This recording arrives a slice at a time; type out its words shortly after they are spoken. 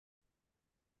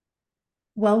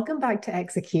Welcome back to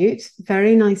Execute.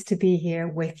 Very nice to be here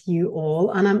with you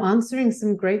all. And I'm answering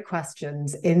some great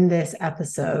questions in this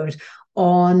episode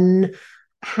on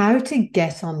how to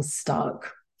get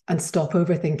unstuck and stop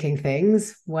overthinking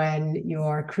things when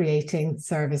you're creating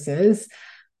services,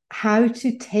 how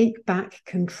to take back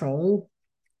control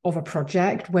of a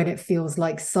project when it feels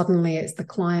like suddenly it's the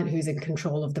client who's in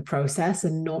control of the process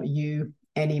and not you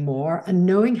anymore, and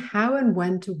knowing how and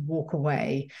when to walk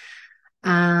away.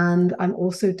 And I'm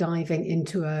also diving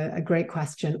into a great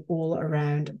question all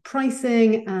around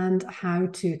pricing and how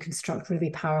to construct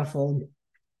really powerful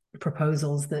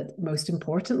proposals that, most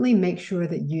importantly, make sure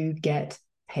that you get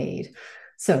paid.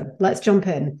 So let's jump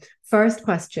in. First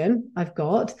question I've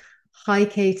got. Hi,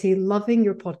 Katie. Loving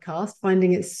your podcast,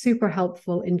 finding it super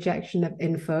helpful injection of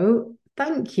info.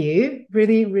 Thank you.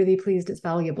 Really, really pleased it's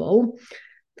valuable.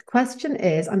 The question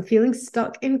is, I'm feeling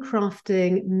stuck in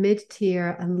crafting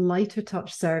mid-tier and lighter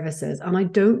touch services, and I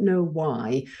don't know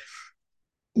why.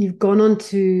 You've gone on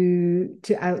to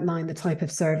outline the type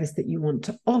of service that you want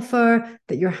to offer,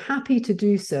 that you're happy to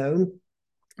do so,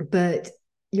 but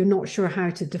you're not sure how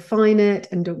to define it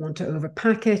and don't want to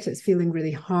overpack it. It's feeling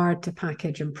really hard to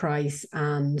package and price.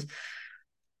 And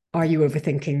are you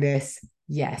overthinking this?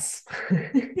 Yes.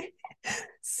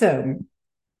 So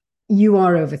you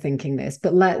are overthinking this,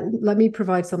 but let me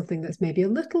provide something that's maybe a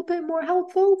little bit more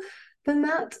helpful than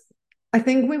that. I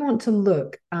think we want to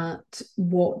look at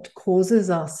what causes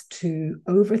us to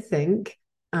overthink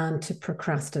and to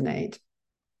procrastinate.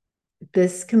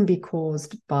 This can be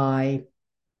caused by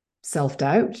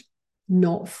self-doubt,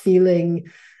 not feeling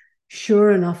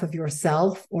sure enough of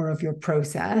yourself or of your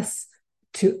process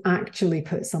to actually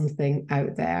put something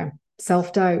out there.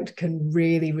 Self-doubt can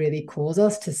really, really cause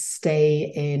us to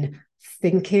stay in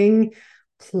thinking,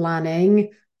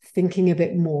 planning, thinking a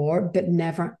bit more, but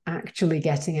never actually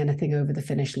getting anything over the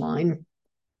finish line.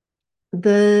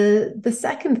 The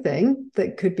second thing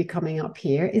that could be coming up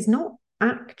here is not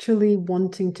actually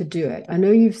wanting to do it. I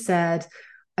know you've said,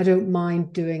 I don't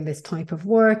mind doing this type of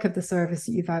work of the service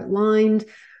that you've outlined,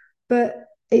 but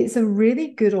it's a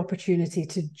really good opportunity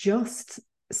to just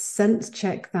sense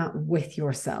check that with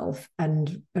yourself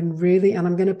and really, and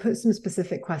I'm going to put some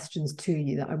specific questions to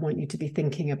you that I want you to be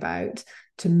thinking about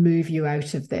to move you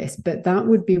out of this. But that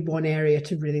would be one area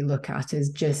to really look at,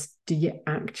 is just, do you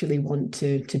actually want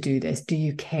to do this? Do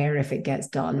you care if it gets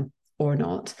done or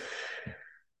not?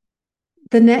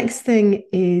 The next thing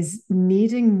is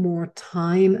needing more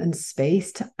time and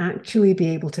space to actually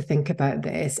be able to think about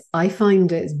this. I find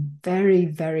it's very,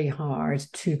 very hard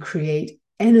to create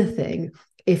anything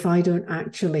if I don't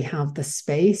actually have the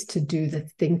space to do the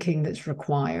thinking that's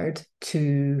required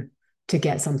to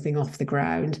get something off the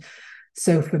ground.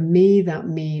 So for me, that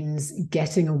means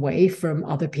getting away from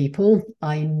other people.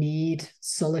 I need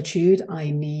solitude.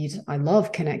 I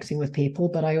love connecting with people,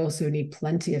 but I also need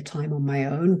plenty of time on my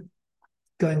own,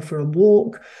 going for a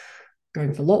walk,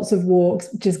 going for lots of walks,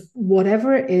 just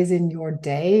whatever it is in your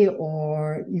day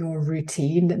or your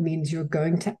routine that means you're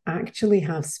going to actually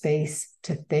have space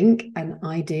to think and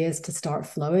ideas to start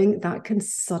flowing, that can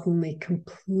suddenly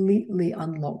completely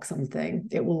unlock something.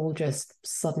 It will all just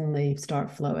suddenly start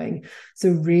flowing. So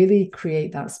really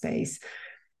create that space.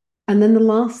 And then the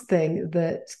last thing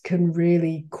that can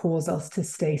really cause us to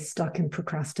stay stuck in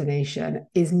procrastination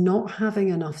is not having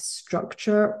enough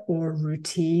structure or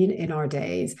routine in our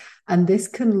days. And this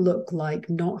can look like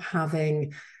not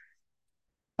having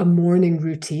a morning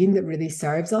routine that really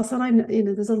serves us. And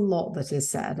there's a lot that is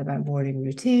said about morning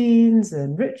routines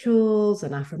and rituals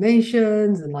and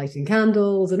affirmations and lighting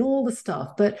candles and all the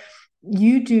stuff. But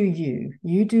you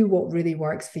do what really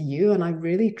works for you. And I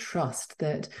really trust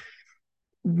that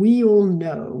we all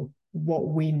know what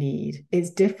we need. It's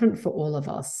different for all of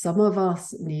us. Some of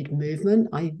us need movement.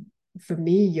 For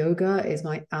me, yoga is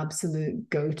my absolute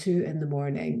go-to in the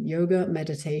morning. Yoga,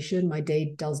 meditation, my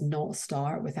day does not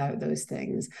start without those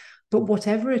things. But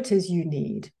whatever it is you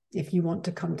need, if you want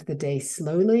to come to the day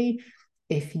slowly,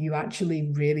 if you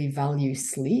actually really value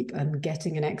sleep and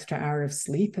getting an extra hour of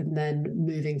sleep and then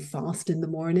moving fast in the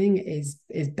morning is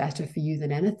better for you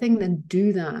than anything, then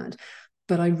do that.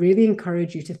 But I really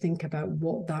encourage you to think about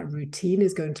what that routine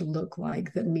is going to look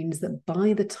like. That means that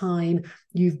by the time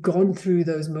you've gone through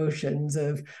those motions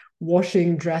of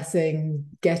washing, dressing,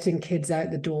 getting kids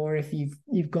out the door, if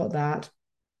you've got that,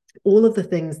 all of the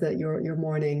things that your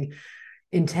morning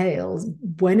entails,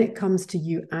 when it comes to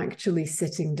you actually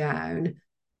sitting down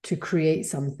to create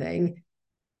something,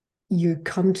 you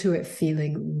come to it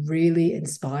feeling really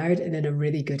inspired and in a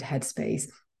really good headspace.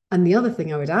 And the other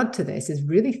thing I would add to this is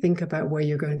really think about where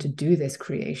you're going to do this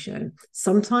creation.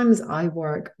 Sometimes I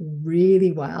work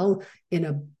really well in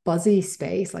a buzzy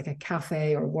space, like a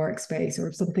cafe or workspace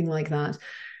or something like that,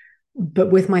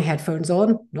 but with my headphones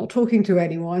on, not talking to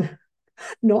anyone,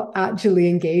 not actually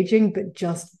engaging, but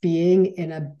just being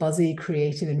in a buzzy,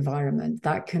 creative environment.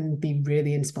 That can be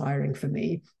really inspiring for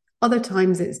me. Other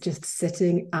times it's just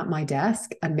sitting at my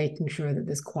desk and making sure that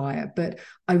there's quiet. But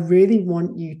I really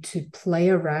want you to play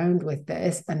around with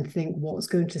this and think what's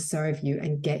going to serve you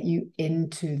and get you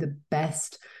into the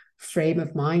best frame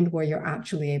of mind where you're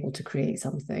actually able to create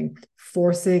something.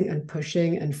 Forcing and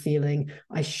pushing and feeling,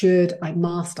 I should, I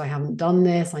must, I haven't done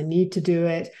this, I need to do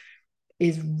it,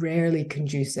 is rarely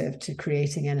conducive to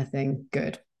creating anything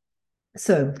good.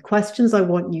 So, questions I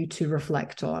want you to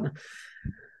reflect on.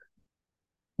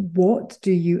 What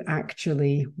do you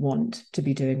actually want to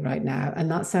be doing right now? And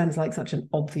that sounds like such an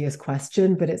obvious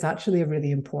question, but it's actually a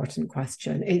really important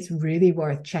question. It's really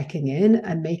worth checking in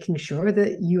and making sure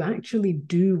that you actually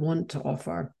do want to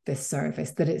offer this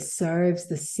service, that it serves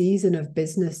the season of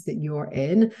business that you're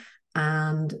in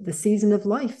and the season of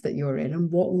life that you're in and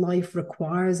what life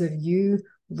requires of you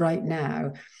right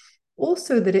now.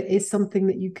 Also, that it is something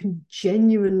that you can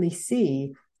genuinely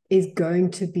see is going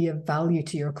to be of value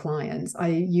to your clients.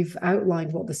 You've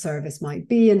outlined what the service might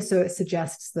be, and so it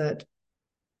suggests that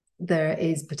there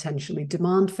is potentially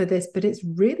demand for this, but it's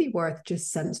really worth just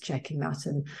sense checking that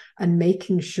and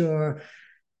making sure,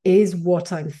 is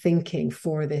what I'm thinking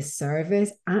for this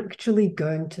service actually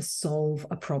going to solve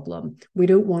a problem? We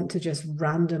don't want to just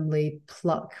randomly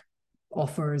pluck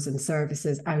offers and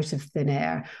services out of thin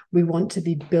air. We want to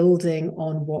be building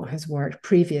on what has worked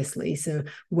previously. So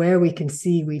where we can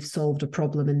see we've solved a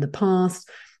problem in the past,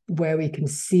 where we can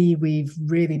see we've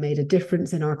really made a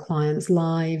difference in our clients'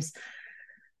 lives,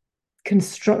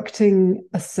 constructing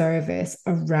a service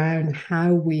around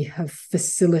how we have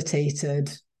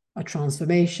facilitated a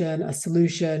transformation, a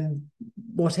solution,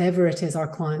 whatever it is our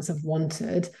clients have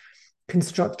wanted,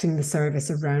 constructing the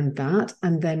service around that,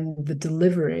 and then the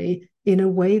delivery in a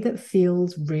way that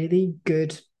feels really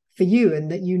good for you and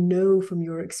that you know from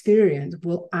your experience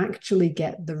will actually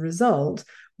get the result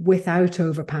without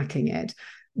overpacking it.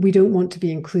 We don't want to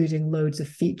be including loads of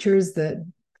features that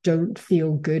don't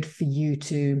feel good for you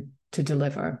to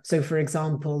deliver. So, for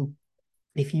example,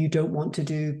 if you don't want to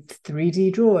do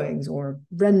 3D drawings or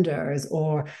renders,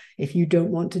 or if you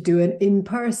don't want to do it in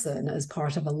person as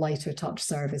part of a lighter touch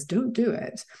service, don't do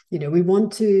it. We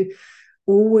want to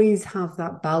always have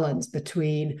that balance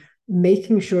between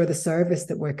making sure the service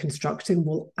that we're constructing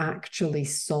will actually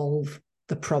solve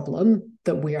the problem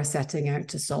that we are setting out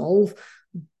to solve,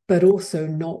 but also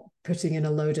not putting in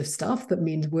a load of stuff that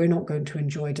means we're not going to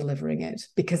enjoy delivering it,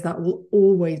 because that will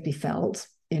always be felt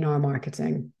in our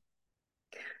marketing.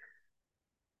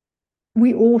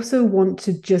 We also want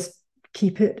to just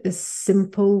keep it as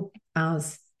simple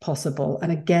as possible.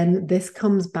 And again, this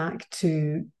comes back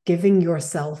to giving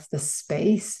yourself the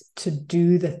space to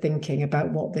do the thinking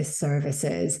about what this service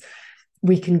is.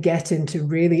 We can get into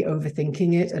really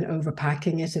overthinking it and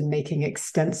overpacking it and making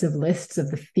extensive lists of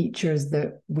the features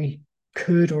that we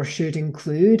could or should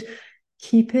include.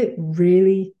 Keep it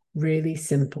really, really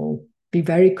simple. Be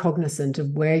very cognizant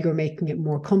of where you're making it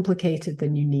more complicated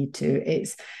than you need to.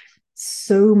 It's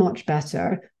so much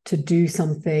better to do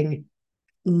something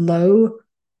low,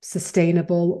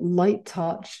 sustainable, light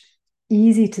touch,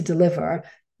 easy to deliver.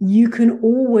 You can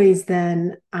always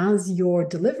then, as you're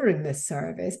delivering this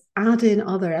service, add in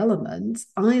other elements,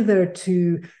 either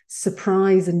to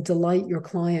surprise and delight your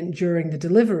client during the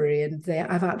delivery. And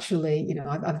I've actually,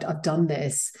 I've done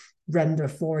this render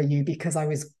for you because I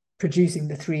was producing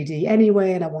the 3D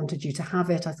anyway, and I wanted you to have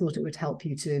it. I thought it would help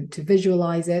you to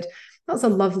visualize it. That's a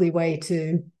lovely way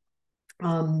to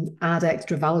add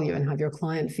extra value and have your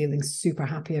client feeling super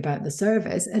happy about the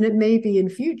service. And it may be in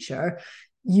future,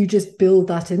 you just build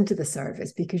that into the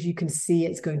service because you can see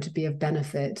it's going to be of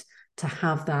benefit to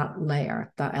have that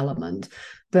layer, that element.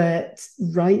 But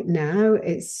right now,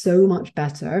 it's so much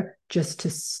better just to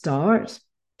start,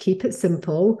 keep it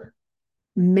simple,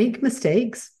 make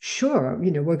mistakes. Sure,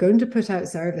 we're going to put out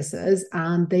services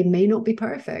and they may not be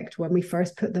perfect when we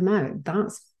first put them out.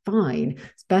 That's fine.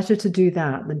 It's better to do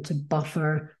that than to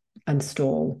buffer and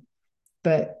stall.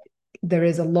 But there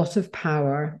is a lot of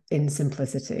power in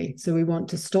simplicity. So we want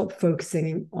to stop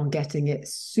focusing on getting it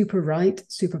super right,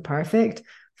 super perfect.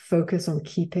 Focus on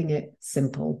keeping it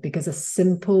simple, because a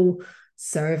simple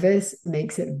service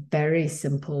makes it very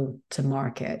simple to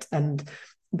market. And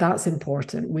that's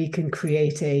important. We can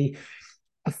create a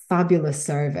a fabulous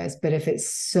service, but if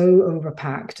it's so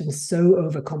overpacked and so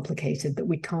overcomplicated that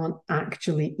we can't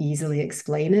actually easily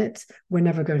explain it, we're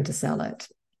never going to sell it.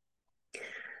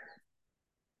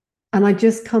 And I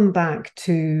just come back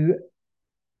to,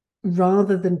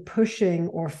 rather than pushing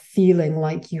or feeling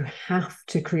like you have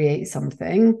to create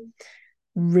something,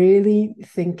 really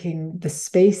thinking the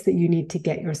space that you need to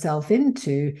get yourself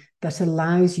into that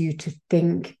allows you to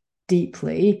think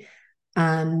deeply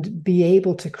and be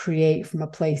able to create from a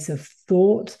place of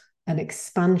thought and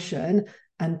expansion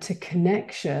and to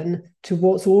connection to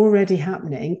what's already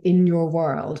happening in your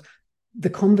world, the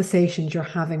conversations you're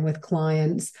having with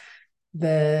clients,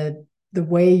 the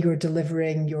way you're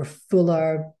delivering your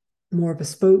fuller, more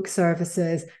bespoke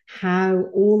services, how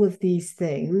all of these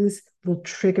things will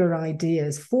trigger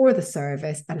ideas for the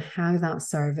service and how that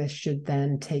service should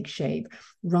then take shape,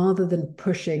 rather than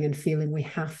pushing and feeling we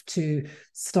have to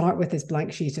start with this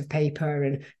blank sheet of paper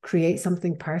and create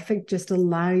something perfect. Just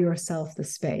allow yourself the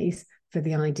space for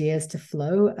the ideas to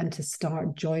flow and to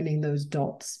start joining those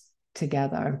dots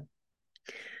together.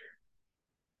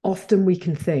 Often we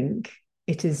can think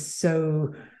it is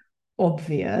so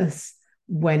obvious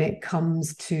when it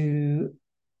comes to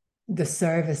the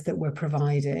service that we're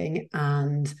providing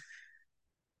and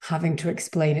having to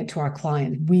explain it to our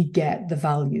client. We get the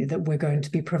value that we're going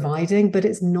to be providing, but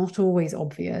it's not always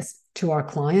obvious to our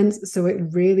clients. So it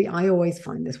really, I always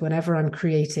find this whenever I'm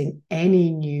creating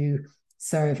any new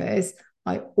service,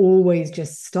 I always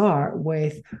just start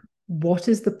with, what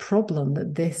is the problem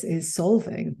that this is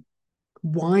solving?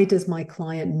 Why does my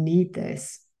client need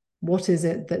this? What is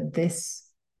it that this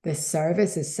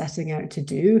service is setting out to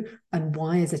do, and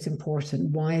why is it important?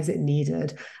 Why is it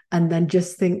needed? And then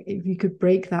just think, if you could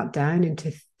break that down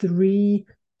into 3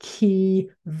 key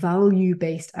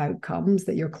value-based outcomes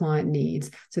that your client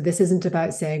needs. So this isn't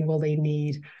about saying, well, they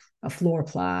need a floor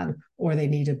plan or they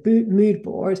need a mood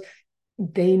board.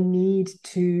 They need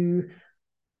to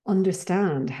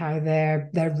understand how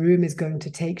their room is going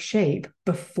to take shape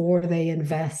before they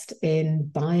invest in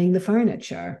buying the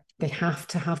furniture. They have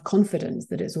to have confidence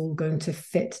that it's all going to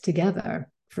fit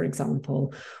together, for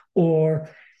example. Or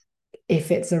if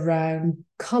it's around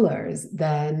colors,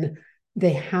 then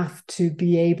they have to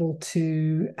be able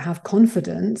to have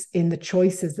confidence in the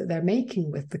choices that they're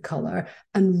making with the color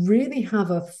and really have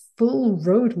a full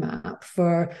roadmap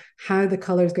for how the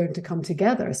color is going to come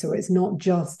together. So it's not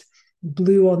just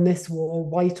blue on this wall,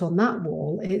 white on that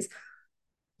wall. It's,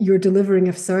 you're delivering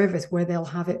a service where they'll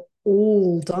have it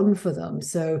all done for them.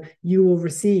 So you will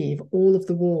receive all of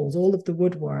the walls, all of the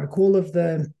woodwork, all of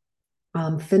the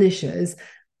finishes.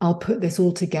 I'll put this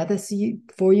all together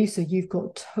for you, so you've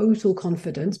got total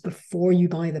confidence before you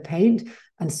buy the paint,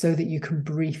 and so that you can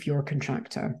brief your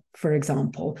contractor, for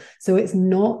example. So it's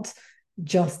not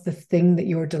just the thing that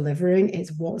you're delivering,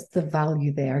 it's what's the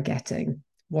value they are getting.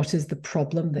 What is the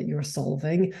problem that you're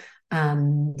solving?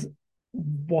 And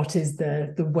what is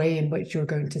the way in which you're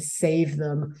going to save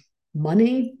them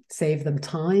money, save them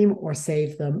time, or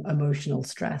save them emotional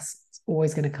stress? It's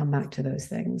always going to come back to those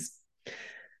things.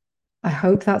 I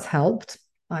hope that's helped.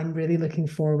 I'm really looking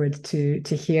forward to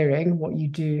hearing what you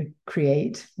do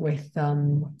create with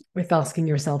asking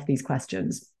yourself these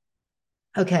questions.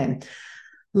 Okay,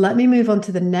 let me move on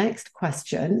to the next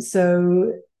question.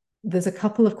 So there's a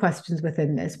couple of questions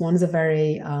within this. One's a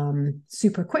very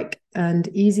super quick and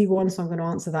easy one, so I'm going to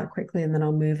answer that quickly, and then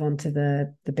I'll move on to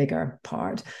the bigger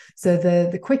part. So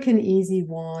the quick and easy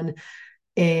one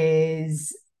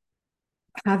is,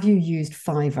 have you used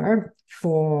Fiverr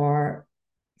for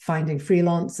finding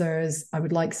freelancers? I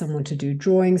would like someone to do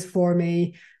drawings for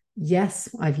me.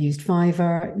 Yes, I've used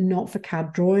Fiverr, not for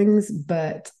CAD drawings,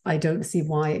 but I don't see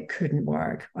why it couldn't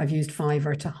work. I've used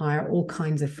Fiverr to hire all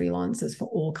kinds of freelancers for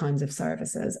all kinds of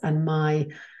services. And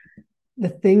the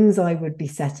things I would be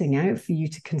setting out for you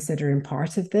to consider in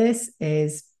part of this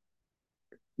is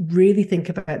really think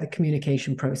about the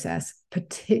communication process,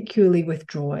 particularly with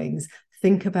drawings.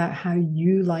 Think about how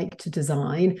you like to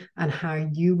design and how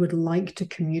you would like to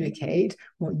communicate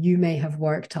what you may have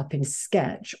worked up in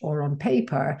sketch or on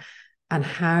paper, and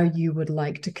how you would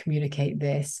like to communicate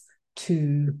this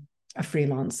to a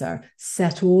freelancer.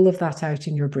 Set all of that out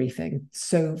in your briefing.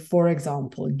 So, for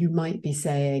example, you might be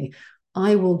saying,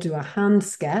 I will do a hand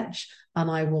sketch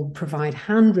and I will provide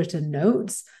handwritten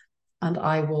notes, and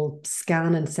I will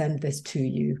scan and send this to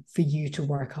you for you to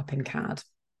work up in CAD.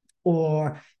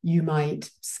 Or you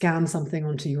might scan something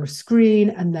onto your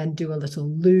screen and then do a little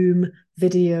Loom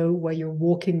video where you're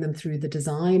walking them through the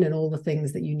design and all the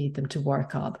things that you need them to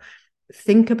work up.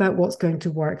 Think about what's going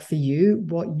to work for you,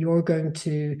 what you're going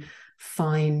to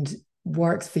find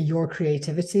works for your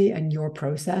creativity and your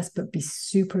process, but be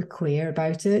super clear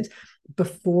about it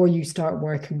before you start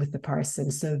working with the person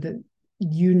so that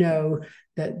you know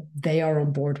that they are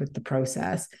on board with the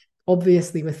process.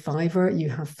 Obviously, with Fiverr, you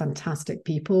have fantastic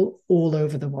people all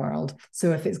over the world.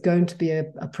 So if it's going to be a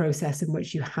process in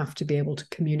which you have to be able to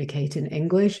communicate in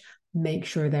English, make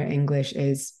sure their English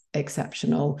is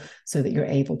exceptional so that you're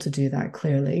able to do that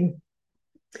clearly.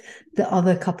 The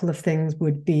other couple of things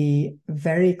would be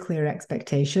very clear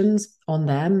expectations on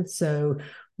them. So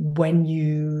when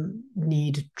you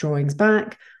need drawings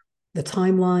back, the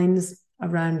timelines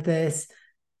around this,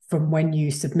 from when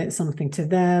you submit something to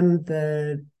them,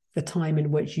 the time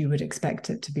in which you would expect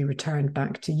it to be returned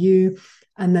back to you.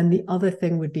 And then the other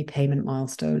thing would be payment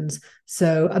milestones.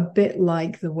 So a bit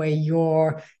like the way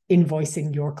you're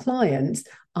invoicing your clients,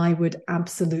 I would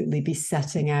absolutely be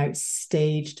setting out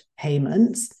staged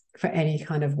payments for any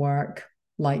kind of work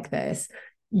like this.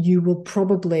 You will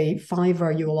probably,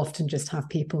 Fiverr, you will often just have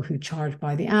people who charge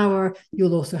by the hour.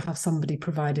 You'll also have somebody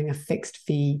providing a fixed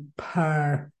fee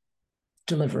per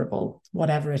deliverable,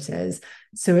 whatever it is.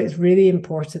 So it's really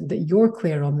important that you're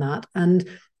clear on that. And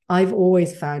I've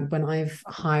always found when I've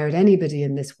hired anybody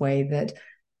in this way that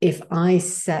if I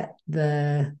set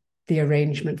the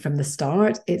arrangement from the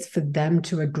start, it's for them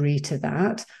to agree to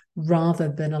that rather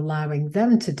than allowing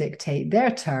them to dictate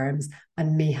their terms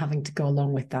and me having to go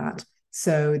along with that.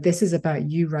 So this is about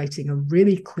you writing a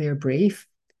really clear brief,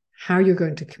 how you're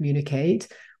going to communicate,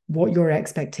 what your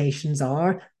expectations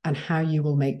are, and how you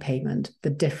will make payment, the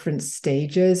different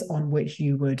stages on which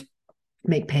you would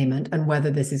make payment, and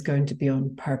whether this is going to be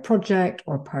on per project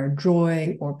or per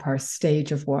drawing or per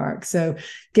stage of work. So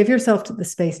give yourself the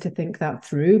space to think that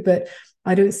through, but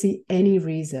I don't see any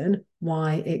reason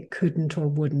why it couldn't or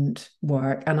wouldn't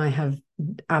work. And I have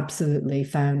absolutely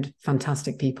found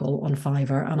fantastic people on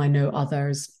Fiverr, and I know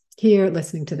others here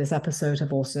listening to this episode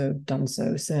have also done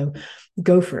so. So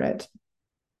go for it.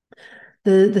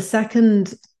 The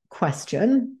second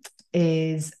question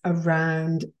is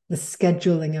around the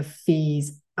scheduling of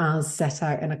fees as set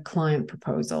out in a client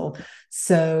proposal.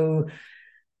 So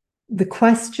the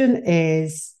question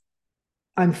is,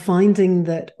 I'm finding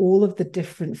that all of the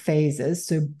different phases,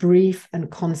 so brief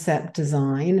and concept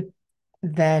design,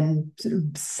 then sort of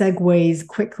segues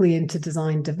quickly into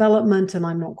design development, and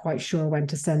I'm not quite sure when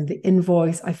to send the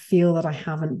invoice. I feel that I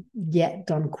haven't yet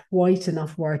done quite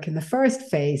enough work in the first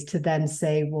phase to then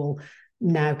say, well,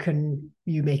 now can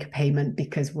you make a payment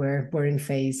because we're in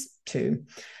phase 2.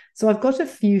 So I've got a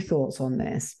few thoughts on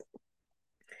this.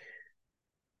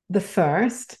 The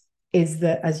first is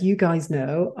that, as you guys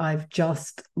know, I've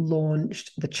just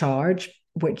launched The Charge,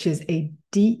 which is a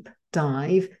deep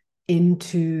dive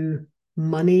into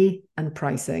money and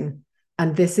pricing.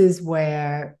 And this is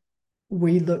where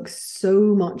we look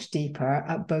so much deeper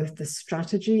at both the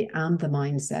strategy and the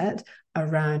mindset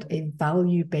around a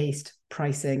value-based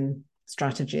pricing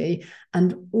strategy,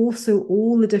 and also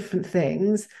all the different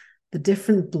things, the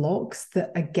different blocks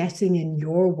that are getting in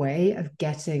your way of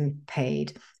getting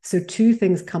paid. So 2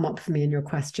 things come up for me in your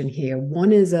question here.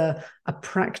 One is a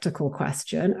practical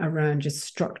question around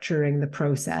just structuring the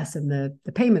process and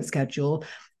the payment schedule.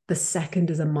 The second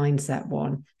is a mindset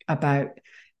one about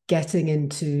getting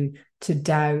into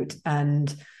doubt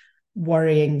and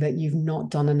worrying that you've not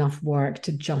done enough work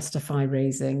to justify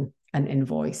raising an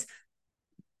invoice.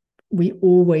 We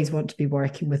always want to be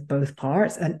working with both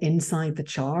parts, and inside The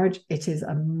Charge, it is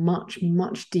a much,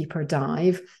 much deeper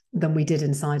dive than we did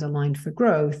inside Aligned for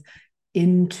Growth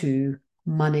into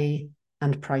money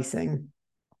and pricing.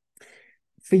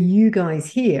 For you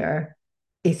guys here,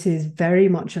 it is very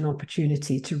much an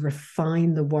opportunity to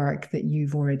refine the work that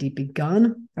you've already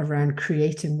begun around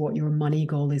creating what your money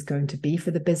goal is going to be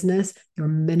for the business, your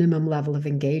minimum level of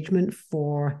engagement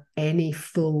for any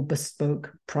full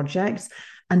bespoke projects,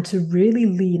 and to really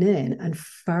lean in and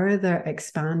further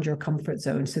expand your comfort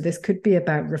zone. So this could be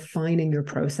about refining your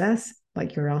process,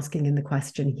 like you're asking in the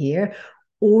question here,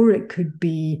 or it could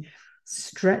be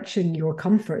stretching your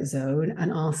comfort zone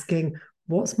and asking,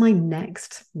 what's my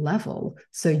next level?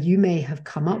 So you may have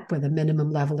come up with a minimum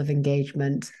level of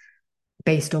engagement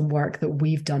based on work that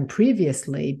we've done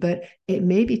previously, but it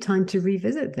may be time to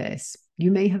revisit this.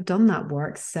 You may have done that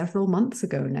work several months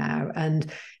ago now, and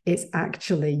it's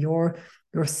actually you're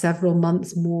several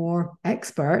months more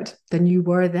expert than you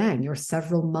were then. You're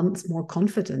several months more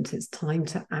confident. It's time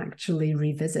to actually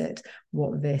revisit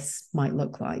what this might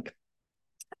look like.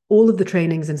 All of the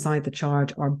trainings inside The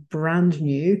Charge are brand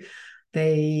new.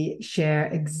 They share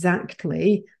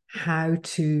exactly how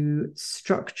to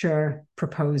structure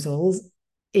proposals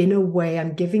in a way.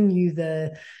 I'm giving you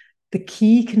the the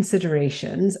key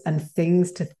considerations and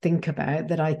things to think about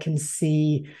that I can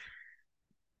see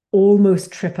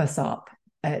almost trip us up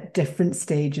at different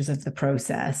stages of the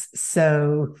process.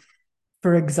 So,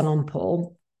 for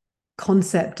example,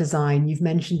 concept design, you've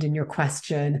mentioned in your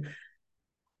question,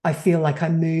 I feel like I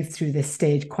moved through this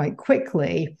stage quite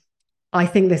quickly. I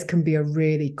think this can be a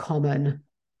really common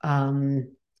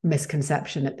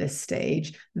misconception at this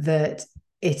stage, that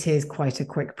it is quite a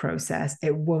quick process.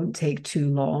 It won't take too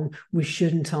long. We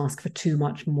shouldn't ask for too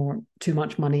much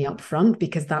money up front,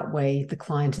 because that way the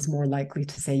client is more likely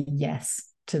to say yes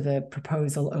to the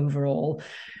proposal overall.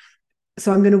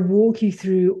 So I'm going to walk you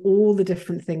through all the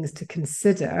different things to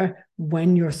consider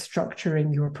when you're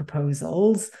structuring your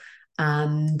proposals,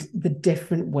 and the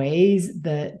different ways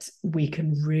that we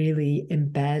can really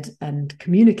embed and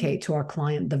communicate to our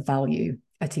client the value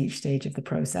at each stage of the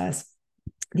process.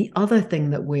 The other thing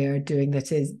that we're doing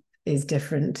that is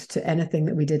different to anything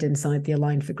that we did inside the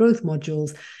Align for Growth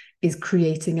modules is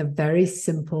creating a very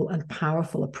simple and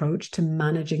powerful approach to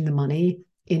managing the money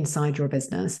inside your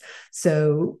business.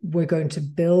 So we're going to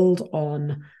build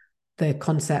on the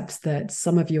concepts that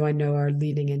some of you I know are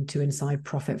leaning into inside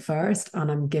Profit First,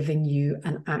 and I'm giving you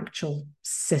an actual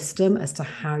system as to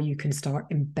how you can start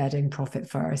embedding Profit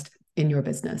First in your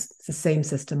business. It's the same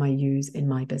system I use in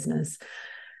my business.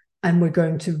 And we're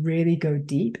going to really go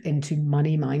deep into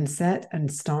money mindset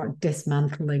and start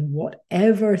dismantling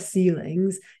whatever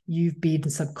ceilings you've been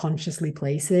subconsciously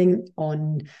placing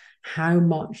on how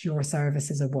much your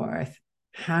services are worth,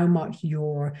 how much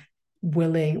you're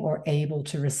willing or able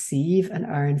to receive and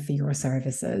earn for your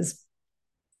services.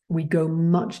 We go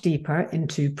much deeper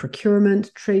into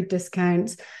procurement, trade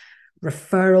discounts,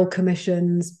 referral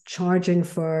commissions, charging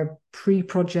for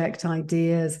pre-project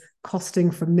ideas,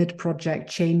 costing for mid-project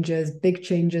changes, big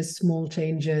changes, small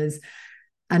changes.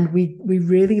 And we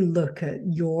really look at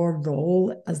your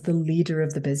role as the leader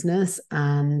of the business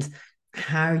and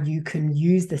how you can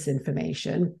use this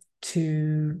information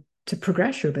to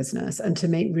progress your business and to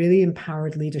make really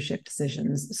empowered leadership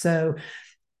decisions. So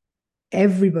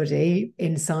everybody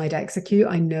inside Execute,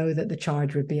 I know that the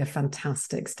charge would be a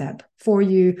fantastic step for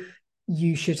you.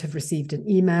 You should have received an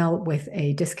email with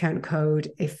a discount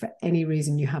code. If for any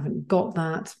reason you haven't got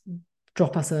that,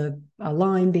 drop us a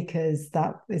line, because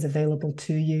that is available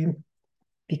to you,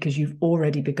 because you've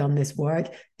already begun this work.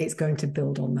 It's going to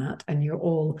build on that. And you're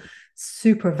all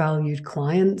super valued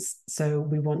clients. So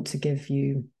we want to give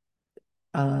you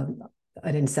an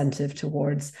incentive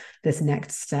towards this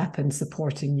next step and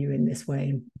supporting you in this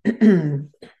way.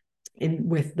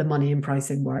 With the money and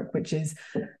pricing work, which is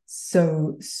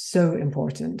so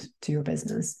important to your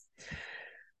business.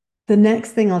 The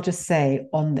next thing I'll just say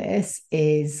on this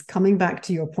is coming back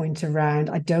to your point around,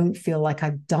 I don't feel like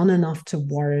I've done enough to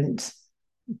warrant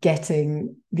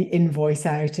getting the invoice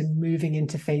out and moving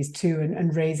into phase 2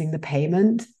 and raising the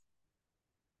payment.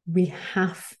 We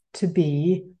have to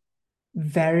be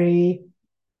very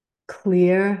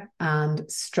clear and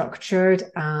structured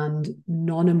and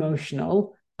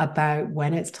non-emotional about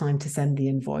when it's time to send the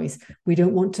invoice. We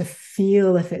don't want to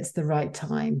feel if it's the right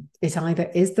time. It either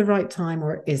is the right time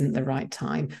or isn't the right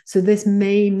time. So this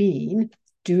may mean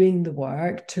doing the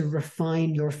work to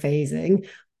refine your phasing,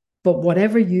 but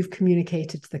whatever you've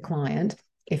communicated to the client,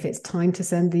 if it's time to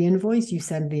send the invoice, you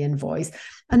send the invoice.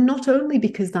 And not only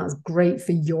because that's great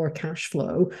for your cash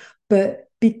flow, but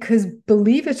because,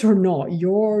 believe it or not,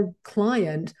 your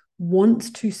client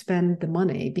wants to spend the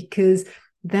money, because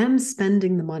them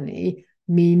spending the money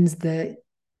means that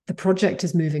the project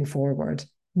is moving forward.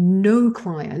 No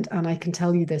client, and I can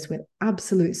tell you this with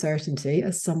absolute certainty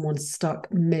as someone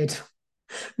stuck mid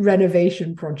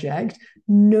renovation project,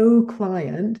 no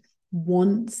client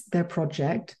wants their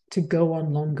project to go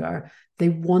on longer. They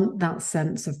want that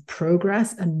sense of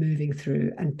progress and moving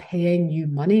through, and paying you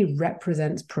money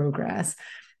represents progress.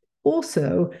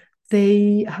 Also,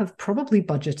 they have probably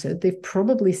budgeted, they've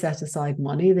probably set aside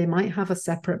money. They might have a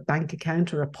separate bank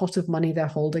account or a pot of money they're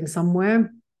holding somewhere.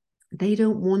 They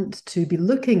don't want to be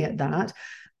looking at that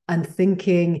and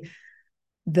thinking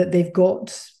that they've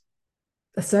got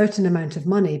a certain amount of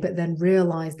money, but then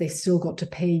realize they still got to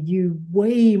pay you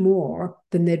way more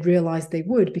than they'd realized they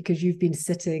would, because you've been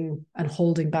sitting and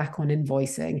holding back on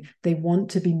invoicing. They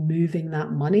want to be moving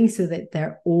that money so that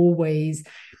they're always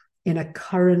in a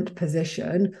current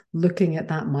position, looking at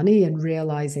that money and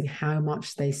realizing how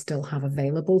much they still have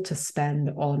available to spend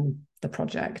on the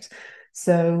project.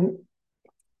 So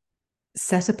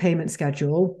set a payment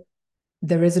schedule,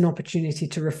 there is an opportunity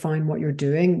to refine what you're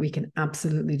doing. We can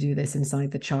absolutely do this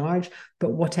inside the charge,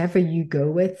 but whatever you go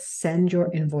with, send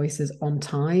your invoices on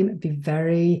time. Be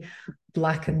very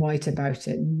black and white about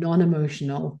it,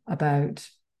 non-emotional about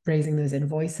raising those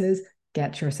invoices.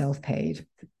 Get yourself paid.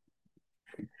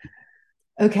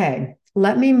 Okay,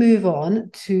 let me move on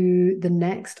to the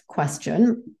next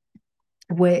question,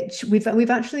 which we've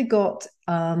actually got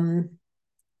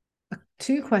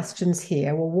two questions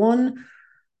here. Well,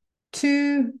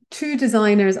 two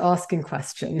designers asking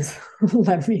questions,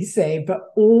 let me say, but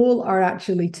all are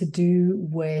actually to do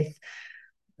with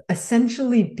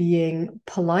essentially being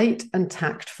polite and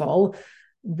tactful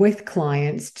with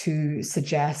clients to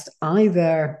suggest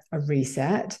either a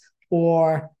reset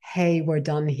or, hey, we're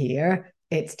done here.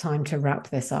 It's time to wrap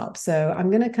this up. So I'm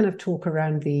going to kind of talk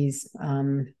around these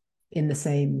in the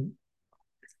same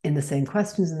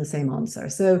questions, in the same answer.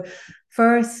 So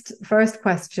first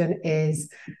question is,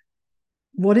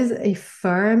 what is a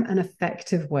firm and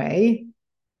effective way,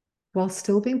 while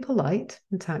still being polite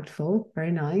and tactful,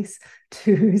 very nice,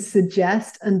 to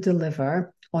suggest and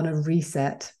deliver on a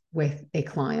reset with a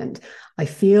client? I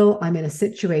feel I'm in a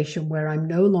situation where I'm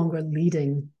no longer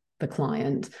leading the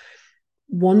client.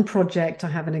 One project, I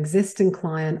have an existing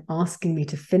client asking me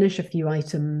to finish a few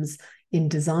items in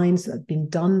designs that have been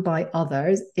done by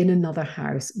others in another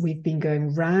house. We've been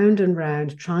going round and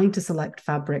round trying to select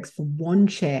fabrics for one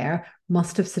chair,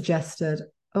 must have suggested,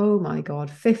 oh my God,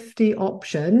 50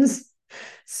 options.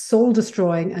 Soul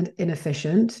destroying and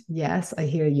inefficient. Yes, I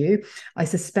hear you. I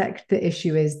suspect the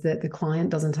issue is that the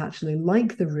client doesn't actually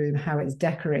like the room, how it's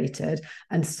decorated.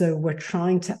 And so we're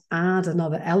trying to add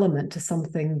another element to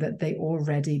something that they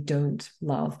already don't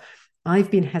love.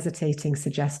 I've been hesitating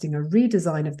suggesting a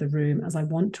redesign of the room as I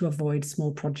want to avoid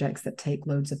small projects that take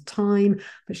loads of time.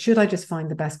 But should I just find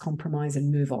the best compromise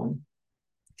and move on?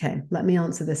 Okay, let me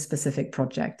answer this specific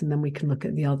project and then we can look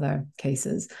at the other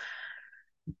cases.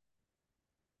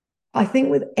 I think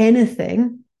with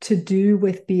anything to do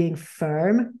with being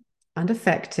firm and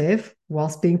effective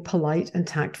whilst being polite and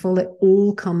tactful, it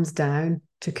all comes down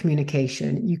to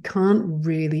communication. You can't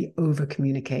really over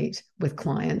communicate with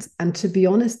clients. And to be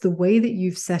honest, the way that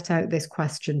you've set out this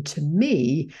question to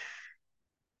me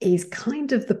is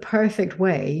kind of the perfect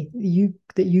way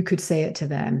that you could say it to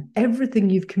them. Everything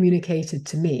you've communicated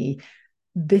to me,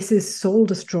 this is soul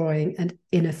destroying and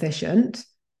inefficient.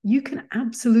 You can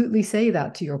absolutely say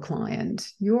that to your client.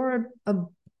 You're a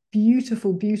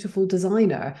beautiful, beautiful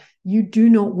designer. You do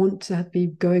not want to be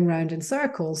going around in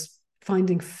circles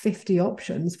finding 50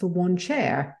 options for one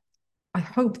chair. I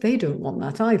hope they don't want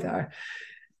that either.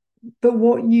 But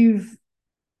what you've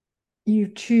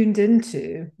tuned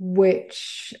into,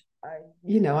 which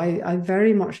I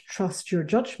very much trust your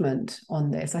judgment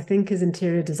on this. I think as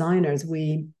interior designers,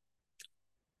 we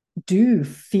do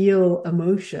feel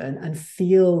emotion and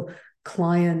feel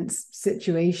clients'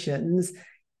 situations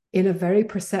in a very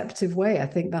perceptive way. I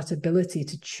think that ability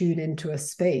to tune into a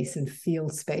space and feel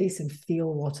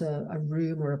what a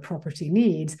room or a property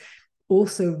needs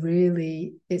also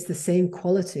really, it's the same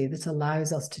quality that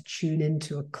allows us to tune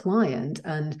into a client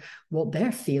and what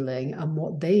they're feeling and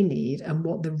what they need and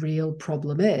what the real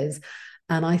problem is.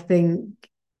 And I think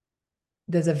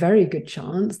there's a very good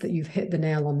chance that you've hit the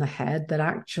nail on the head, that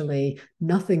actually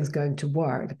nothing's going to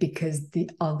work because the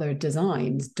other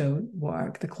designs don't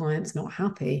work. The client's not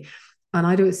happy. And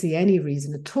I don't see any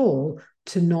reason at all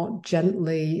to not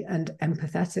gently and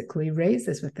empathetically raise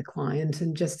this with the client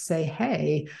and just say,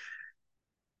 hey,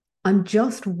 I'm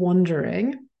just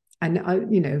wondering,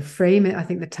 and frame it. I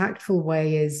think the tactful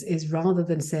way is rather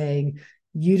than saying,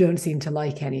 you don't seem to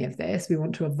like any of this, we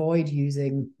want to avoid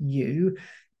using you.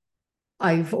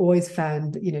 I've always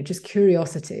found, just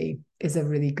curiosity is a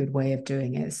really good way of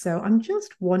doing it. So I'm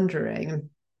just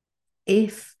wondering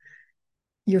if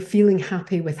you're feeling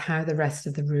happy with how the rest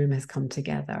of the room has come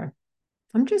together.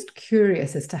 I'm just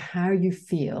curious as to how you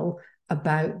feel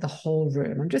about the whole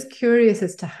room. I'm just curious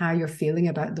as to how you're feeling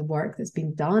about the work that's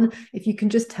been done. If you can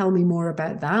just tell me more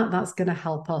about that, that's going to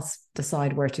help us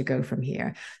decide where to go from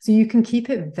here. So you can keep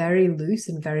it very loose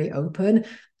and very open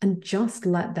and just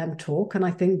let them talk. And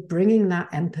I think bringing that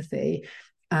empathy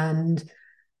and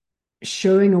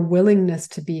showing a willingness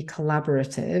to be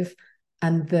collaborative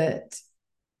and that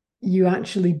you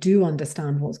actually do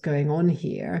understand what's going on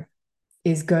here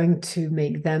is going to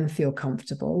make them feel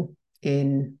comfortable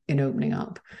in opening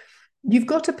up. You've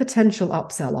got a potential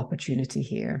upsell opportunity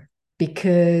here,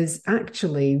 because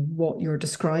actually what you're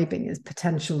describing is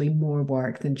potentially more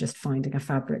work than just finding a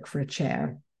fabric for a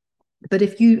chair. But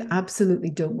if you absolutely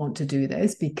don't want to do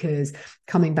this, because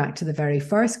coming back to the very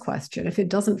first question, if it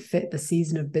doesn't fit the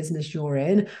season of business you're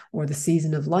in, or the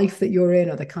season of life that you're in,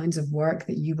 or the kinds of work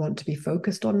that you want to be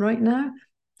focused on right now,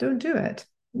 don't do it.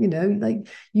 Like,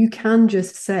 you can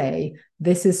just say,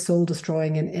 this is soul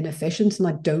destroying and inefficient, and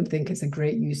I don't think it's a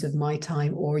great use of my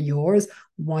time or yours.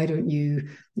 Why don't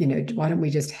we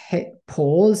just hit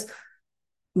pause,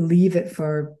 leave it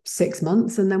for 6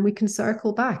 months, and then we can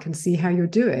circle back and see how you're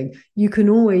doing. You can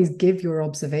always give your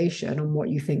observation on what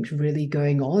you think's really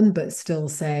going on, but still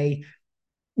say,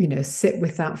 sit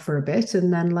with that for a bit,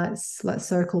 and then let's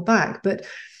circle back. But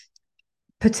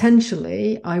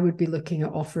potentially, I would be looking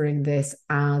at offering this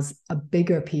as a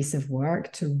bigger piece of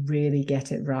work to really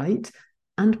get it right,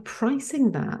 and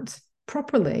pricing that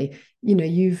properly.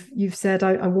 You've said,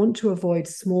 I want to avoid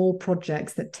small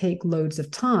projects that take loads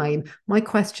of time. My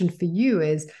question for you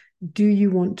is, do you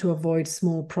want to avoid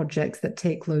small projects that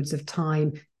take loads of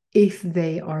time if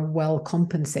they are well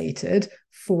compensated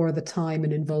for the time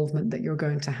and involvement that you're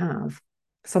going to have?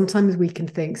 Sometimes we can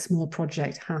think small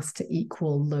project has to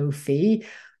equal low fee.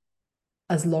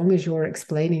 As long as you're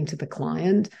explaining to the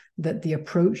client that the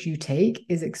approach you take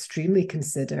is extremely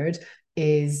considered,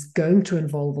 is going to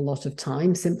involve a lot of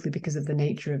time simply because of the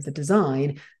nature of the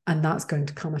design, and that's going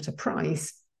to come at a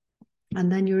price.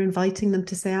 And then you're inviting them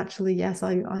to say, actually, yes,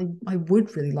 I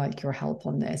would really like your help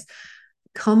on this.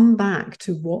 Come back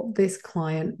to what this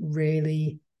client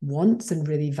really wants and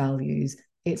really values.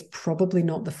 It's probably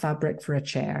not the fabric for a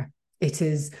chair. It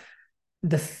is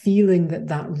the feeling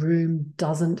that room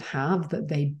doesn't have, that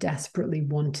they desperately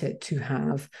want it to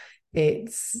have.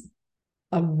 It's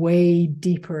a way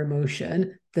deeper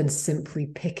emotion than simply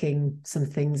picking some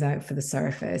things out for the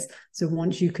surface. So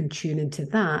once you can tune into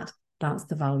that, that's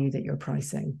the value that you're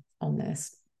pricing on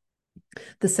this.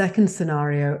 The second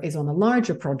scenario is on a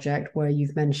larger project where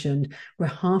you've mentioned we're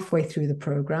halfway through the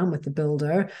program with the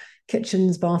builder,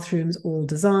 kitchens, bathrooms, all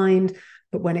designed.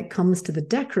 But when it comes to the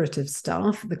decorative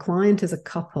stuff, the client is a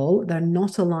couple, they're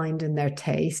not aligned in their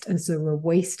taste. And so we're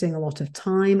wasting a lot of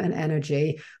time and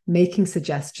energy making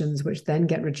suggestions, which then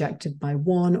get rejected by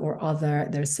one or other.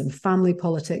 There's some family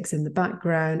politics in the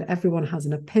background. Everyone has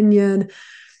an opinion.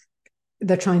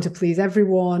 They're trying to please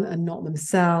everyone and not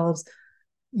themselves.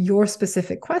 Your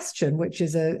specific question, which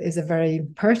is a very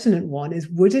pertinent one, is,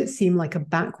 would it seem like a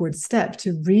backward step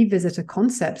to revisit a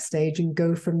concept stage and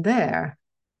go from there?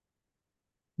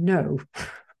 No,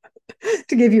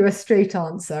 to give you a straight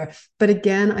answer. But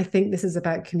again, I think this is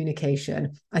about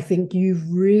communication. I think you've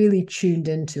really tuned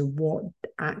into what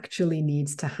actually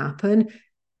needs to happen.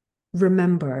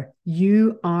 Remember,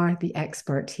 you are the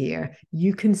expert here.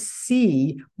 You can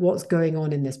see what's going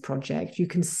on in this project. You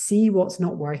can see what's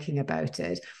not working about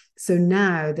it. So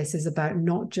now this is about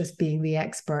not just being the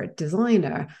expert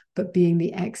designer, but being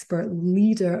the expert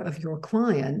leader of your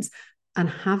clients and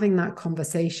having that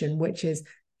conversation, which is,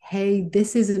 hey,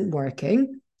 this isn't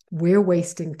working. We're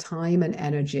wasting time and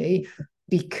energy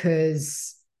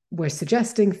because we're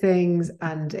suggesting things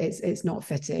and it's not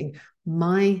fitting.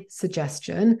 My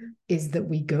suggestion is that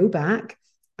we go back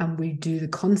and we do the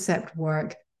concept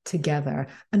work together.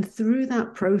 And through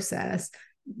that process,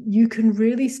 you can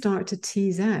really start to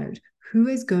tease out who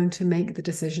is going to make the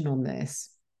decision on this.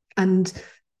 And,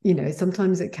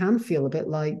 sometimes it can feel a bit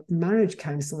like marriage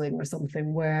counseling or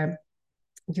something, where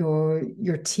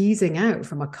you're teasing out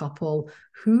from a couple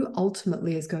who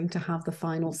ultimately is going to have the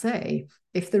final say.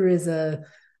 If there is a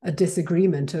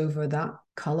disagreement over that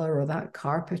color or that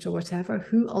carpet or whatever,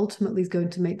 who ultimately is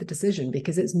going to make the decision?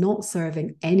 Because it's not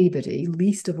serving anybody,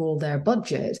 least of all their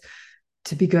budget,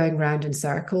 to be going round in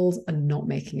circles and not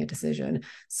making a decision.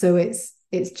 So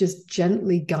it's just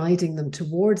gently guiding them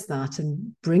towards that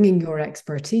and bringing your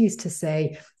expertise to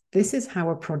say, this is how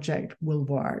a project will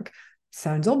work.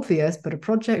 Sounds obvious, but a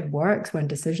project works when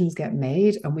decisions get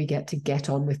made and we get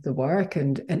on with the work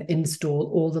and install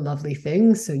all the lovely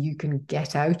things so you can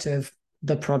get out of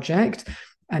the project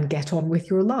and get on with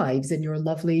your lives in your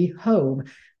lovely home.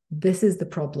 This is the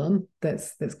problem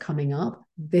that's coming up.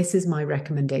 This is my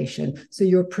recommendation. So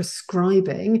you're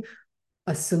prescribing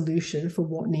a solution for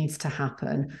what needs to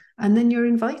happen. And then you're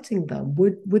inviting them.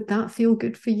 Would that feel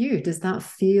good for you? Does that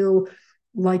feel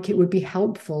like it would be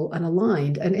helpful and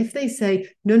aligned? And if they say,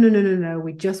 no,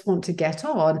 we just want to get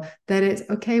on, then it's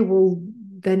okay, well,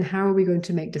 then how are we going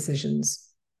to make decisions?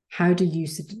 How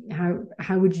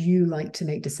would you like to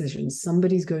make decisions?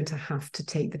 Somebody's going to have to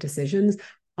take the decisions.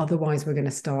 Otherwise, we're going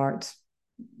to start,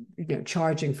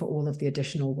 charging for all of the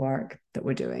additional work that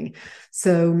we're doing.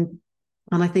 So,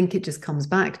 and I think it just comes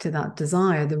back to that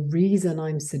desire. The reason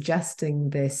I'm suggesting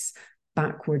this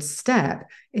backward step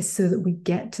is so that we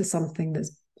get to something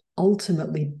that's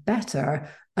ultimately better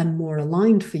and more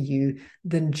aligned for you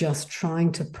than just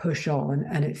trying to push on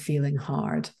and it feeling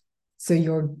hard. So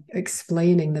you're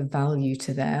explaining the value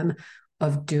to them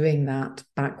of doing that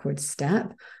backward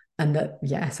step. And that,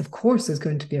 yes, of course, there's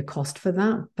going to be a cost for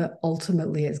that, but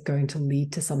ultimately it's going to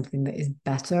lead to something that is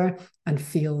better and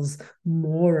feels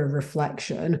more a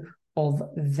reflection of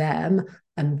them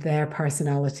and their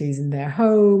personalities in their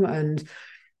home and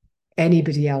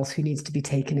anybody else who needs to be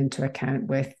taken into account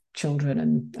with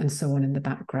children and so on in the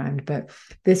background. But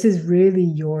this is really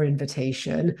your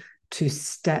invitation to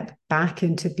step back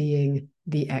into being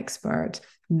the expert,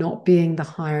 not being the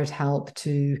hired help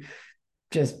to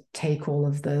just take all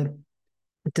of the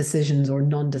decisions or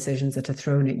non-decisions that are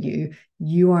thrown at you.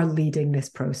 You are leading this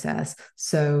process.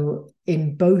 So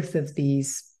in both of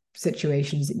these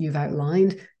situations that you've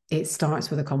outlined, it starts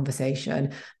with a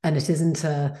conversation, and it isn't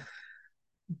a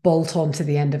bolt on to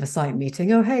the end of a site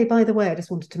meeting. Oh, hey, by the way, I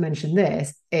just wanted to mention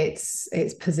this.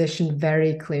 It's positioned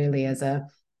very clearly as a,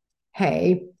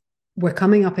 hey, we're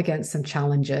coming up against some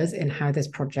challenges in how this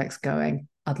project's going.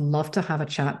 I'd love to have a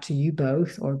chat to you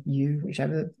both, or you,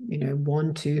 whichever,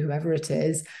 one, two, whoever it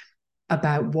is,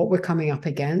 about what we're coming up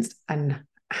against and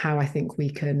how I think we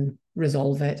can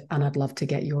resolve it. And I'd love to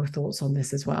get your thoughts on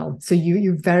this as well. So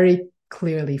you very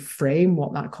clearly frame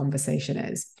what that conversation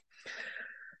is.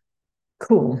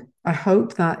 Cool. I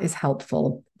hope that is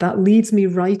helpful. That leads me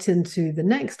right into the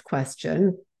next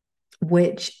question,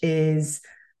 which is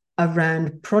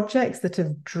around projects that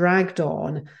have dragged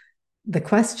on. The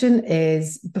question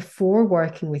is, before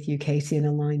working with you, Katie, and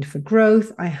Aligned for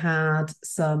Growth, I had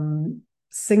some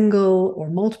single or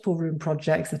multiple room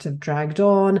projects that have dragged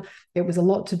on. It was a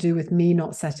lot to do with me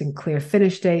not setting clear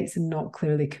finish dates and not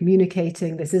clearly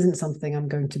communicating. This isn't something I'm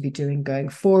going to be doing going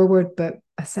forward, but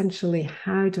essentially,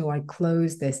 how do I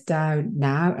close this down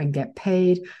now and get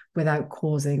paid without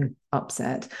causing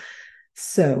upset?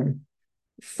 So,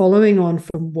 following on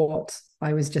from what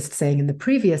I was just saying in the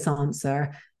previous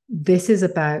answer, this is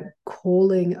about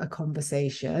calling a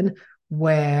conversation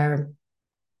where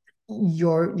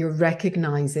you're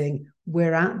recognizing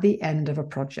we're at the end of a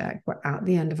project, we're at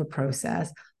the end of a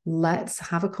process. Let's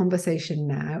have a conversation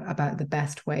now about the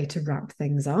best way to wrap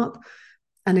things up.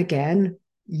 And again,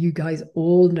 you guys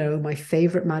all know my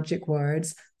favorite magic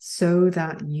words, so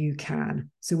that you can.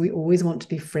 So we always want to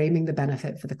be framing the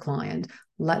benefit for the client.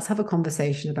 Let's have a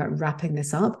conversation about wrapping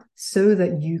this up so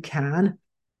that you can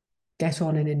get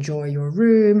on and enjoy your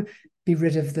room, be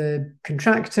rid of the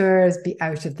contractors, be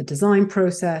out of the design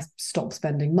process, stop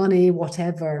spending money,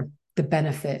 whatever the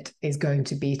benefit is going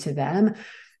to be to them.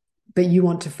 But you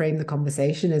want to frame the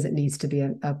conversation as it needs to be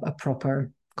a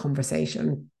proper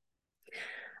conversation.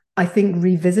 I think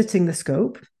revisiting the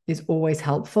scope is always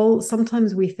helpful.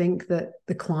 Sometimes we think that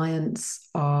the clients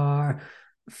are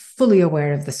fully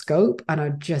aware of the scope and are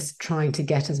just trying to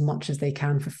get as much as they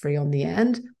can for free on the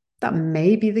end. That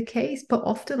may be the case, but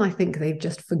often I think they've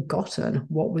just forgotten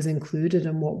what was included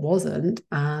and what wasn't.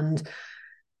 And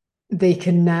they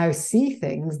can now see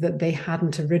things that they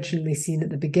hadn't originally seen at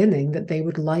the beginning that they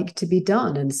would like to be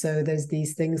done. And so there's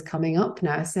these things coming up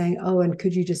now saying, oh, and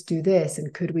could you just do this?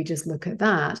 And could we just look at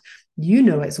that?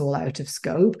 It's all out of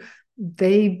scope.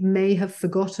 They may have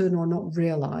forgotten or not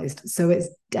realized. So it's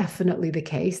definitely the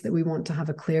case that we want to have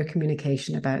a clear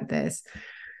communication about this.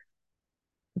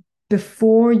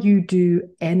 Before you do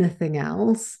anything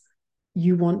else,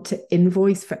 you want to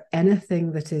invoice for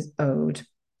anything that is owed.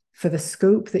 For the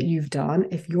scope that you've done,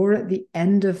 if you're at the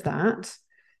end of that,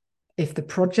 if the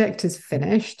project is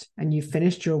finished and you've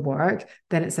finished your work,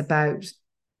 then it's about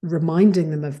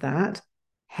reminding them of that.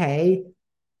 Hey,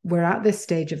 we're at this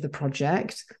stage of the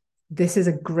project. This is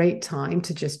a great time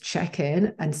to just check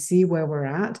in and see where we're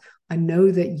at. I know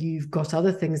that you've got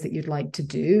other things that you'd like to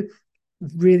do.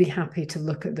 Really happy to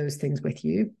look at those things with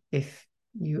you if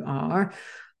you are.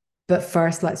 But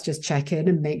first, let's just check in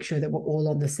and make sure that we're all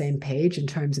on the same page in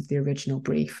terms of the original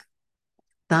brief.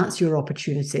 That's your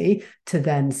opportunity to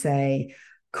then say,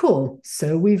 cool,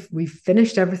 so we've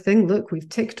finished everything. Look, we've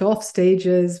ticked off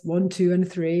stages 1, 2, and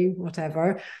 3,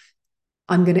 whatever.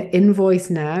 I'm going to invoice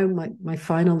now, my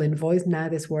final invoice. Now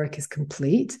this work is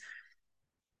complete.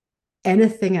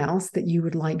 Anything else that you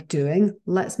would like doing,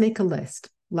 let's make a list.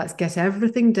 Let's get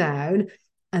everything down,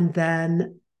 and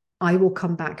then I will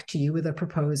come back to you with a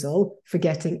proposal for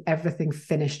getting everything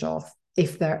finished off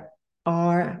if there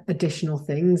are additional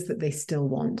things that they still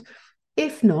want.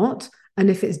 If not, and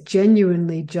if it's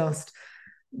genuinely just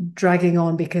dragging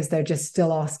on because they're just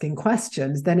still asking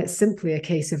questions, then it's simply a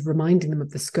case of reminding them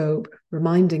of the scope,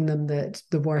 reminding them that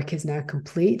the work is now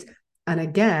complete, And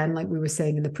again, like we were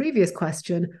saying in the previous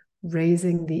question,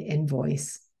 raising the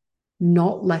invoice,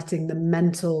 not letting the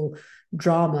mental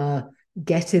drama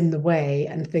get in the way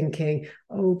and thinking,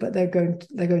 oh, but they're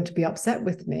going to be upset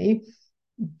with me.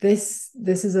 This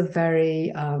is a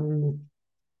very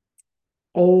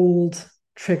old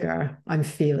trigger. I'm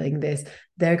feeling this.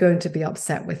 They're going to be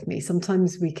upset with me.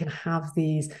 Sometimes we can have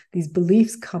these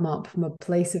beliefs come up from a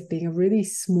place of being a really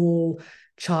small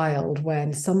child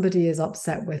when somebody is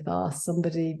upset with us.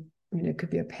 Somebody, could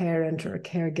be a parent or a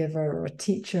caregiver or a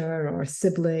teacher or a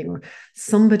sibling, or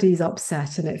somebody's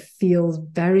upset, and it feels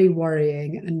very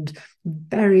worrying and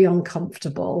very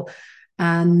uncomfortable.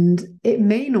 And it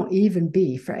may not even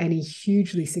be for any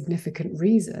hugely significant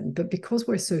reason, but because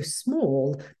we're so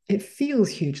small, it feels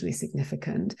hugely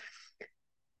significant.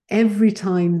 Every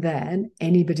time then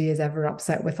anybody is ever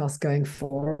upset with us going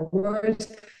forward,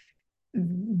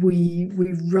 we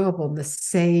rub on the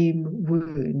same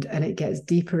wound, and it gets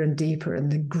deeper and deeper,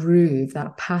 and the groove,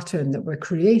 that pattern that we're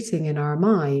creating in our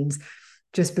minds,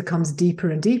 just becomes deeper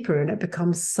and deeper, and it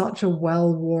becomes such a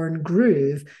well-worn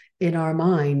groove in our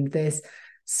mind, this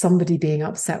somebody being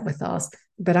upset with us.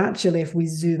 But actually, if we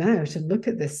zoom out and look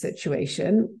at this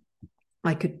situation,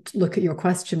 I could look at your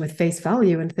question with face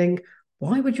value and think,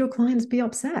 why would your clients be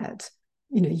upset?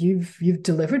 You've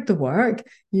delivered the work,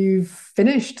 you've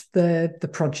finished the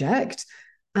project,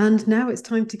 and now it's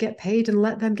time to get paid and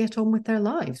let them get on with their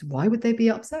lives. Why would they be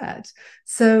upset?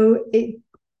 So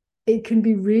it can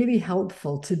be really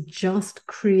helpful to just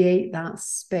create that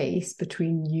space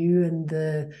between you and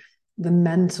the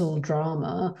mental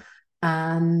drama,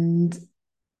 and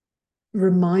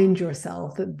remind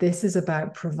yourself that this is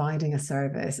about providing a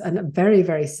service. And a very,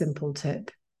 very simple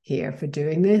tip here for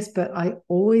doing this, but I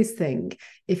always think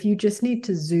if you just need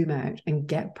to zoom out and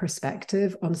get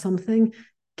perspective on something,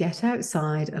 get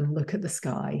outside and look at the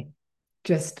sky.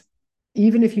 Just,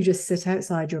 even if you just sit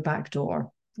outside your back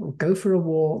door or go for a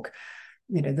walk,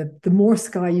 the more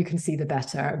sky you can see, the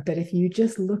better. But if you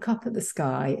just look up at the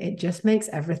sky, it just makes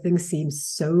everything seem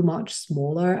so much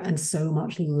smaller and so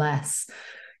much less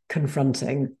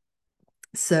confronting.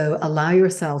 So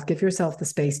give yourself the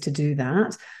space to do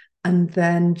that, and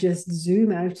then just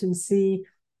zoom out and see,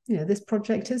 this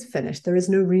project is finished. There is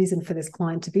no reason for this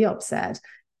client to be upset.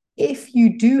 If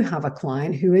you do have a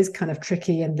client who is kind of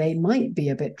tricky, and they might be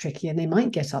a bit tricky and they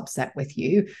might get upset with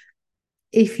you,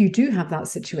 if you do have that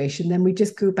situation, then we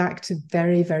just go back to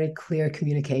very, very clear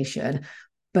communication.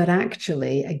 But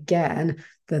actually, again,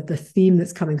 the theme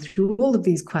that's coming through all of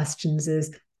these questions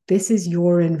is, this is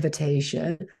your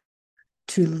invitation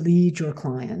to lead your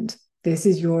client. This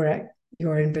is your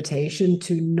invitation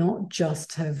to not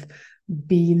just have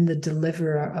been the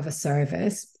deliverer of a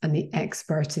service and the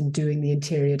expert in doing the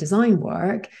interior design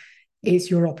work. It's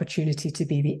your opportunity to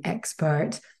be the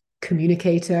expert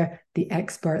communicator, the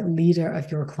expert leader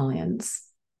of your clients.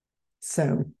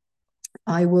 So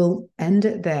I will end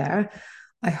it there.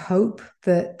 I hope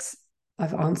that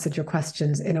I've answered your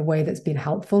questions in a way that's been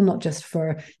helpful, not just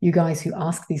for you guys who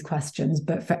ask these questions,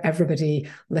 but for everybody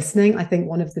listening. I think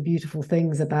one of the beautiful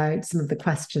things about some of the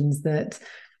questions that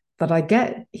I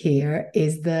get here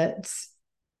is that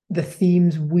the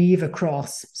themes weave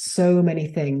across so many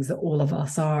things that all of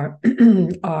us are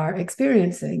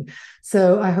experiencing.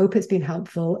 So I hope it's been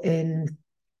helpful in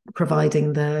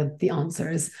providing the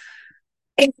answers.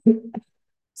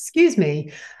 Excuse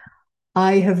me.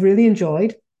 I have really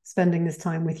enjoyed spending this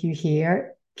time with you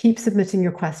here. Keep submitting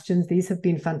your questions. These have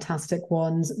been fantastic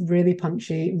ones, really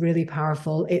punchy, really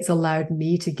powerful. It's allowed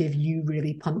me to give you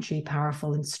really punchy,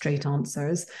 powerful, and straight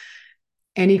answers.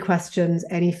 Any questions,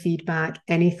 any feedback,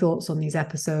 any thoughts on these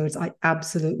episodes? I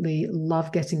absolutely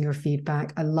love getting your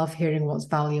feedback. I love hearing what's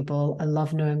valuable. I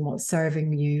love knowing what's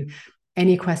serving you.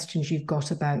 Any questions you've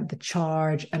got about the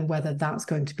charge and whether that's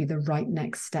going to be the right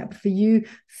next step for you,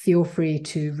 feel free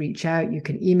to reach out. You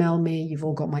can email me. You've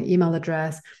all got my email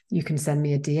address. You can send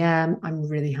me a DM. I'm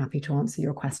really happy to answer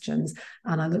your questions.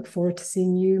 And I look forward to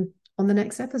seeing you on the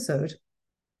next episode.